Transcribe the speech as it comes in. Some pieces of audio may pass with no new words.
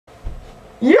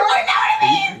You already know what it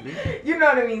means. You know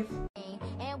what it means.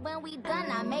 And when we done,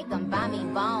 I make them buy me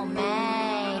bone,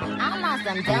 man. I'm on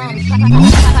some dumb.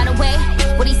 By the way,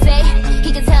 what he say?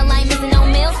 He can tell I ain't missing no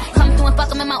meals. Come through and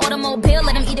fuck him in my automobile.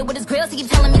 Let him eat it with his grills. He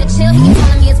keep telling me to chill. He keep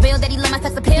telling me it's real that he love my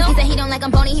sex appeal. He said he don't like I'm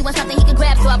bony. He wants something he can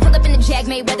grab. So I pull up in the Jag,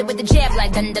 made weather with the jab,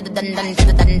 like dun dun dun dun dun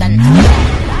dun dun dun.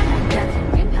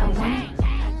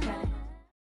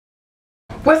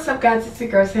 What's up, guys? It's your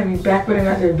girl Sammy, back with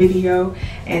another video.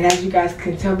 And as you guys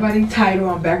can tell by the title,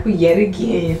 I'm back with yet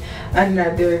again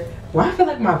another. Why I feel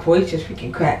like my voice just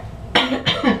freaking cracked.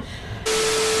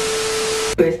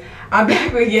 I'm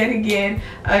back with yet again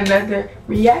another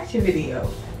reaction video.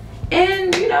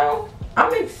 And you know,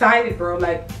 I'm excited, bro.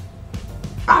 Like,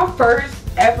 I first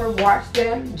ever watched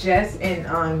them, Jess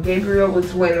and Gabriel,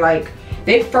 was when like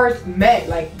they first met,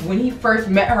 like when he first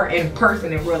met her in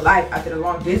person in real life after the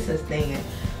long distance thing. And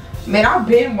man, I've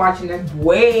been watching them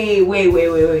way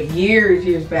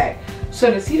years back.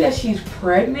 So to see that she's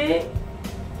pregnant,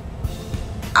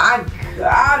 I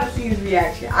gotta see his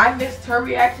reaction. I missed her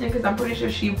reaction because I'm pretty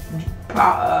sure she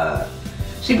probably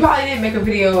didn't make a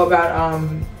video about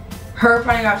her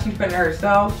finding out she's pregnant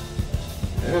herself.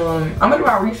 I'm gonna do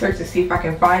my research to see if I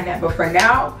can find that, but for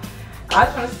now I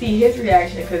just want to see his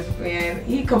reaction because, man,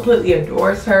 he completely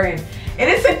adores her. And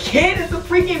it's a kid. It's a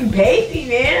freaking baby,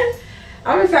 man.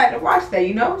 I'm excited to watch that,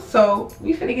 you know? So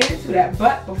we finna get into that.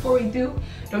 But before we do,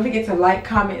 don't forget to like,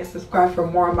 comment, and subscribe for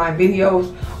more of my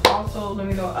videos. Also, let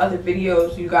me know other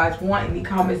videos you guys want in the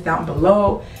comments down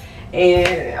below.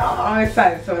 And I'm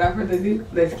excited. So without further ado,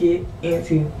 let's get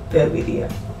into the video.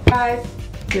 Guys,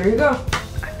 here we go.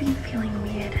 I've been feeling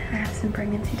weird. I have some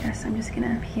pregnancy tests. I'm just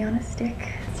gonna pee on a stick.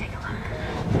 Let's take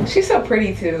a look. She's so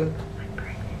pretty too. I'm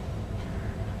pregnant.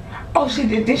 Oh, she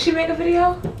did. Did she make a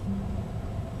video?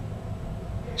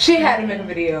 She had to make a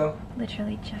video.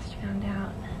 Literally just found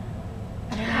out.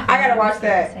 I gotta watch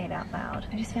that. Say it out loud.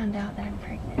 I just found out that I'm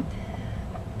pregnant.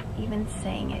 Even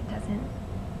saying it doesn't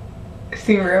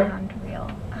seem real. Sound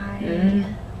real.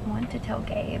 I want to tell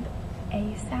Gabe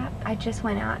ASAP. I just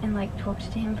went out and like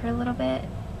talked to him for a little bit.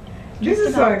 This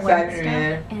is so exciting,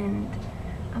 man. And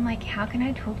I'm like, how can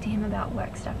I talk to him about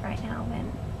work stuff right now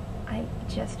when I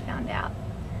just found out?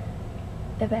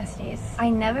 The best is, I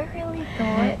never really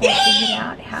thought or figured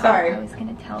out how I was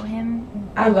going to tell him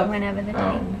whenever the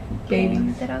time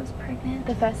came that I was pregnant.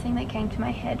 The first thing that came to my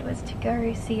head was to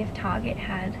go see if Target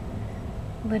had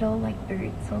little like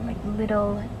boots or like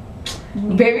little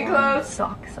baby clothes,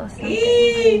 socks or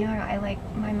something. I know,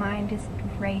 my mind is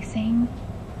racing.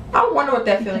 I wonder what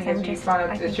that feeling is when you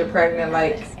find out that you're pregnant.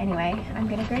 Like, anyway, I'm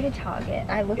gonna go to Target.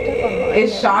 I looked up online.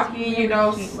 It's shocking, you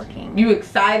know. You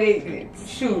excited?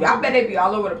 Shoot, I bet they'd be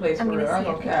all over the place. I'm gonna see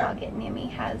if the Target near me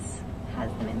has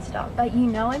them in stock. But you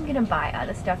know, I'm gonna buy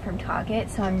other stuff from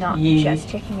Target, so I'm not just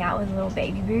checking out with little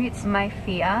baby boots. My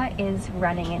fear is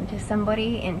running into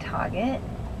somebody in Target.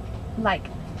 Like,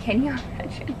 can you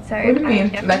imagine? So what do you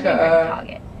mean? Like a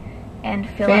Target and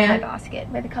fill up my basket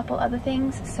with a couple other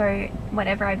things, so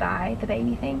whatever I buy, the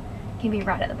baby thing can be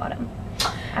right at the bottom.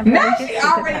 Now she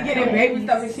already getting baby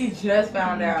stuff and she just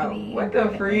found out. What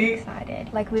the freak?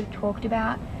 Excited. Like we've talked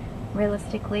about,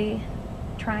 realistically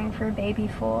trying for a baby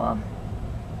for,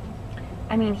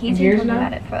 I mean, he's been talking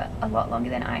about it for a lot longer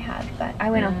than I have, but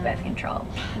I went off birth control.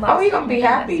 Oh, you gonna be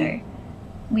happy? So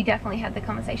we definitely had the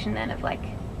conversation then of like,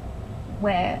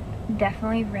 we're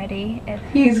definitely ready if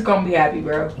he's gonna be happy,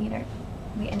 bro. You know,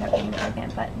 we end up getting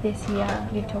pregnant, but this year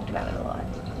we've talked about it a lot.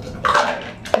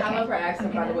 I love her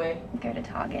accent, by the way. Go to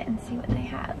Target and see what they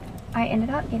have. I ended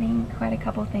up getting quite a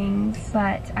couple things,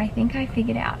 but I think I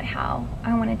figured out how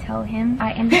I want to tell him.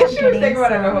 I ended up getting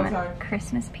some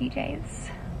Christmas PJs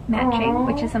matching,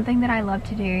 which is something that I love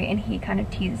to do, and he kind of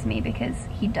teases me because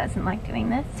he doesn't like doing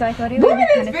this. So I thought it would be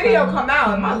kind of video come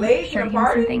out. My legs show him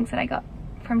some things that I got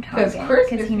from Target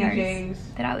because he knows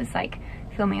that I was like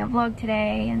filming a vlog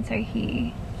today, and so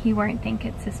he won't think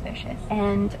it's suspicious,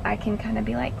 and I can kind of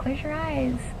be like, close your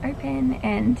eyes, open,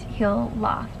 and he'll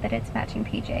laugh that it's matching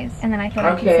PJs. And then I thought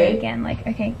I could say again, like,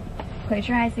 okay, close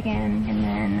your eyes again, and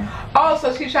then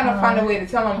so she's trying to find a way to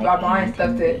tell him about buying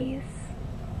stuff that.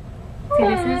 So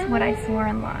this is what I saw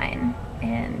online,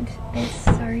 and they're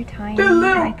so tiny. The little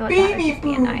and I thought that would just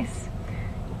be a nice,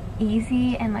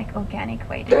 easy and like organic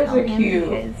way to tell him,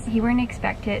 because he won't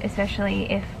expect it,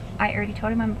 especially if I already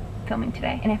told him I'm filming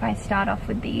today, and if I start off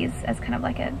with these as kind of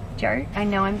like a joke, I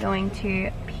know I'm going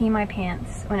to pee my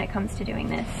pants when it comes to doing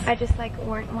this. I just like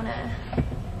won't want to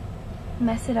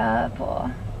mess it up,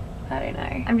 or I don't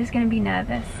know. I'm just gonna be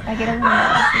nervous. I get a little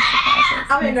nervous with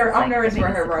surprises. I'm nervous for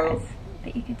her, bro.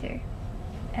 That you could do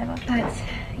ever. But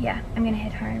yeah, I'm gonna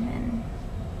head home and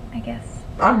I guess.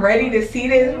 I'm ready to see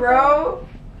this, bro.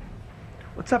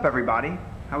 What's up, everybody?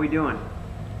 How we doing?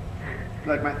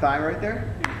 Like my thigh right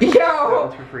there? Yo! That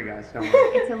one's for free, guys. Don't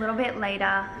worry. It's a little bit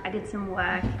later. I did some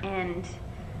work and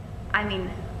I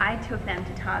mean, I took them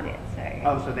to Target, so.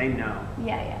 Oh, so they know.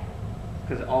 Yeah.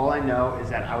 Because all I know is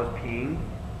that I was peeing,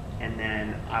 and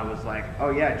then I was like,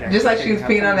 oh yeah, Jack. Just like she was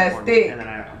peeing on that stick. And then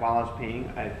while I was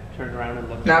peeing, I turned around and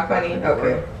looked. Not funny?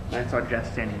 Okay. And I saw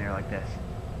Jess standing there like this.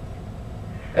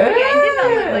 Yeah, it did not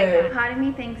look like that. Part of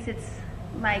me thinks it's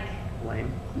like,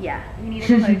 Lame. yeah, you need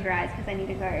to close your eyes because I need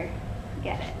to go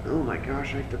get it. Oh my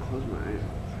gosh, I have to close my eyes.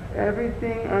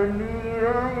 Everything I need,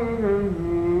 I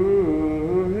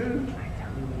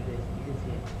Tell me what it is. You can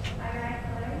see it. Are your eyes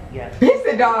closed? Yes. It's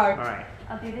a dog. All right.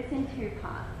 I'll do this in 2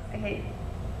 parts. Okay.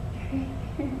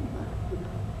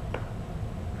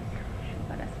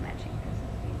 Got us matching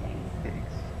Christmas things.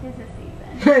 Thanks. Tis the season.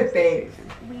 Thanks.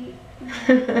 We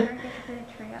don't get to put a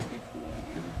tree up this year.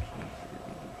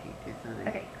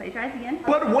 Okay, close your eyes again.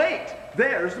 But wait,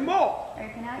 there's more.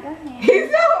 Open out your hands.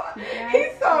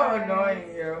 He's so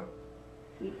annoying, yo.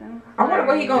 Keep them I wonder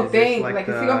what he gonna Is this think. like Like,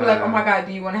 is he gonna be like, oh my god,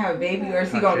 do you want to have a baby? Or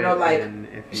is he gonna know, like,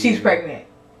 she's pregnant?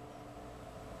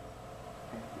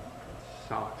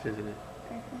 Socks, isn't it?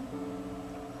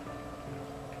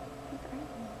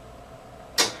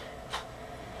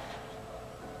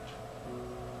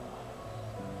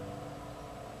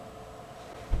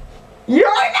 You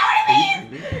already know what it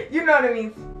means! You know what it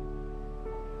means.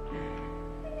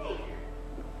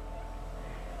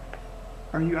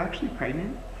 Are you actually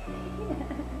pregnant?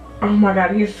 Oh my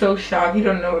god, he's so shocked. He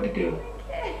don't know what to do.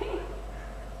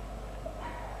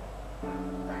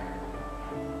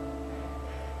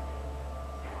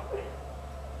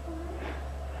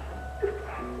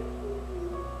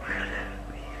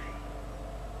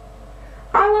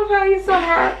 I love how he's so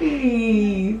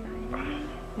happy. Look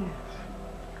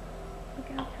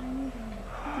how tiny it is.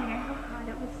 Do you know how hard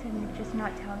it was to just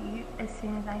not tell you as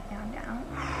soon as I found out?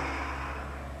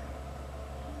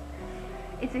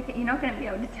 It's okay, you're not going to be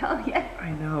able to tell yet.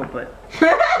 I know, but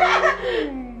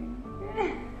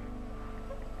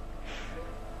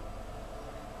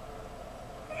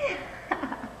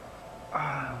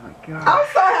oh my god. I'm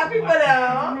so happy for Isn't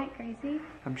them. that crazy?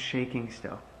 I'm shaking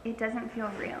still. It doesn't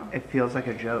feel real. It feels like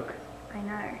a joke. I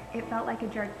know. It felt like a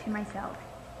joke to myself.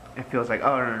 It feels like,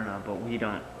 oh no, but we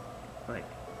don't, like,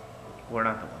 we're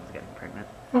not the ones getting pregnant.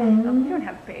 But we don't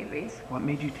have babies. What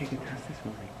made you take a test this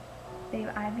morning? Babe,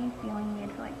 I've been feeling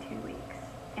weird for like 2 weeks.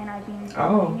 And I've been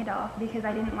Oh. putting it off because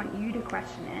I didn't want you to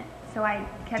question it. So I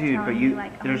kept Dude, telling but you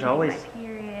like, there's I'm always- my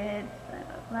period,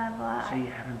 blah, blah, blah. So you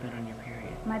haven't been on your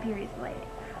period. My period's late.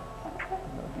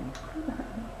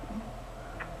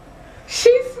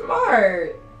 She's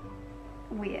smart.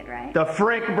 Weird, right? The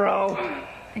frick, bro!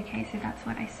 Okay, so that's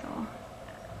what I saw.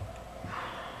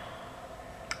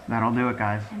 That'll do it,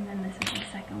 guys. And then this is the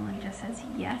second one, just says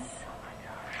yes.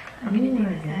 I'm gonna do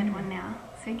the third one now,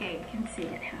 so Gabe can see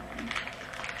it happen.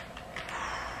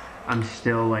 I'm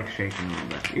still like shaking a little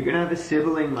bit. You're gonna have a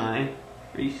sibling, mine.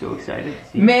 Are you so excited to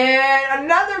see? Man,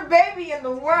 another baby in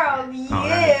the world, Oh,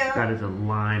 yeah. that is a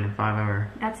line, 5 hour.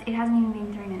 It hasn't even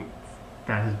been 3 minutes.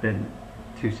 That has been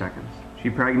 2 seconds. She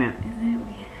pregnant. Isn't it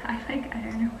weird? I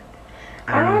don't know what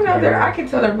I don't know. I can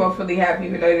tell they're both really happy,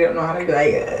 even though they don't know how to be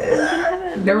like.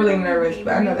 They're really nervous,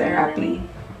 but I know they're happy.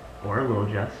 Or a little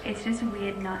Jess. It's just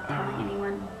weird not telling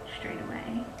anyone straight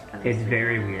away. It's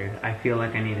very weird. I feel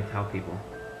like I need to tell people.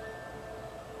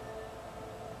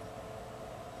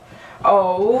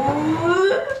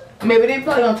 Oh, maybe they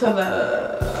probably gonna tell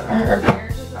her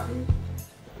parents or something,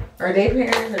 or their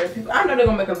parents or the people. I know they're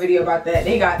gonna make a video about that.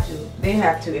 They got to. They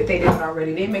have to if they didn't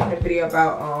already. They making a video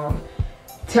about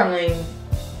telling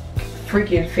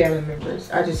freaking family members.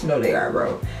 I just know they are,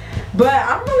 bro. But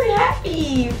I'm really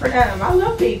happy for them. I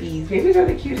love babies. Babies are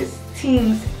the cutest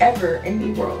teens ever in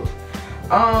the world.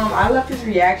 I loved his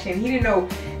reaction. He didn't know,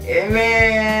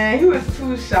 man. He was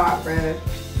too shocked, bruh.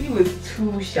 He was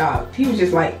too shocked. He was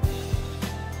just like,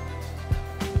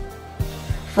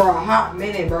 for a hot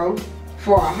minute, bro.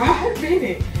 For a hot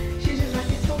minute. She's just like,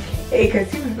 it's okay. Because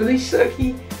he was really shook.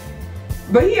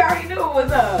 But he already knew it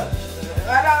was up.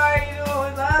 I already knew it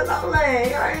was us. I'm like,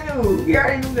 he already knew. He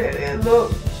already knew that.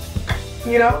 Look,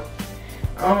 you know.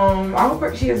 I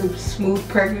hope she has a smooth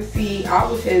pregnancy. I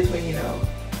always say this when, you know,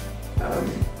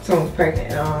 someone's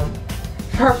pregnant.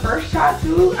 Her first child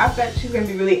too, I bet she's gonna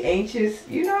be really anxious,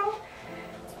 you know.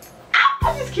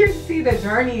 I'm just curious to see the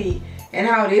journey and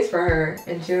how it is for her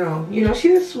in general. You know,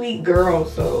 she's a sweet girl,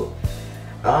 so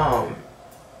I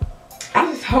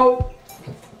just hope,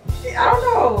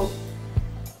 I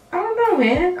don't know,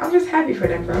 man. I'm just happy for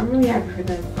them, bro. I'm really happy for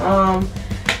them.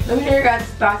 Let me know your guys'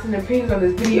 thoughts and opinions on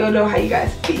this video though. How you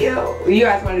guys feel? You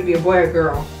guys want to be a boy or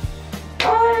girl?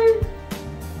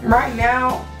 Right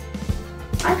now,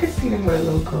 I could see them with a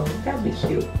little girl. That'd be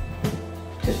cute.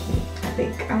 Just me, I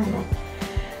think. I don't know.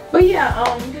 But yeah,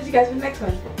 catch you guys for the next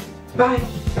one.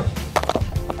 Bye.